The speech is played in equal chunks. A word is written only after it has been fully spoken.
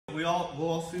we'll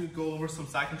also go over some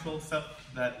side control stuff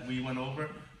that we went over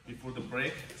before the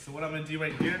break. So what I'm gonna do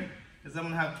right here is I'm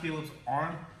gonna have Caleb's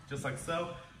arm just like so.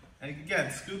 And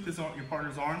again, scoop your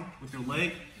partner's arm with your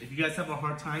leg. If you guys have a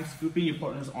hard time scooping your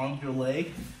partner's arm with your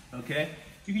leg, okay?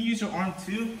 You can use your arm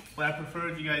too, but I prefer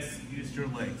if you guys use your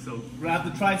leg. So grab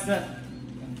the tricep,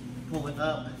 pull it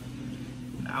up.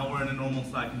 Now we're in a normal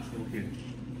side control here.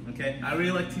 Okay, I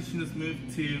really like teaching this move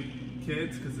to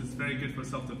kids because it's very good for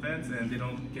self-defense and they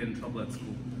don't get in trouble at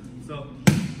school. So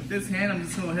with this hand, I'm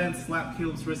just gonna go ahead and slap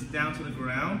Caleb's wrist down to the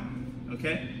ground.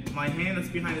 Okay, my hand that's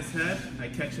behind his head, I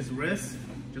catch his wrist,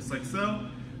 just like so.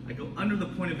 I go under the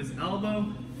point of his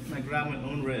elbow and I grab my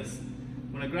own wrist.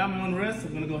 When I grab my own wrist,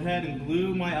 I'm gonna go ahead and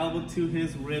glue my elbow to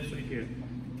his ribs right here.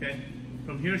 Okay,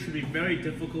 from here it should be very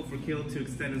difficult for Caleb to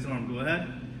extend his arm. Go ahead.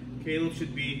 Caleb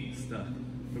should be stuck.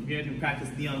 From here I can practice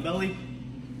knee on belly.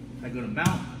 I go to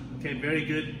mount. Okay, very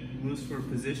good moves for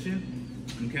position.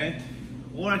 Okay,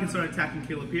 or I can start attacking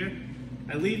Caleb here.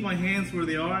 I leave my hands where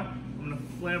they are. I'm gonna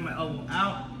flare my elbow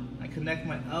out. I connect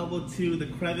my elbow to the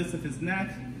crevice of his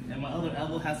neck, and my other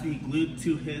elbow has to be glued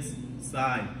to his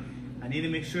side. I need to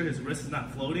make sure his wrist is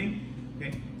not floating.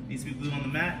 Okay, needs to be glued on the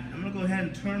mat. I'm gonna go ahead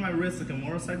and turn my wrist like a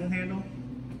motorcycle handle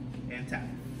and tap.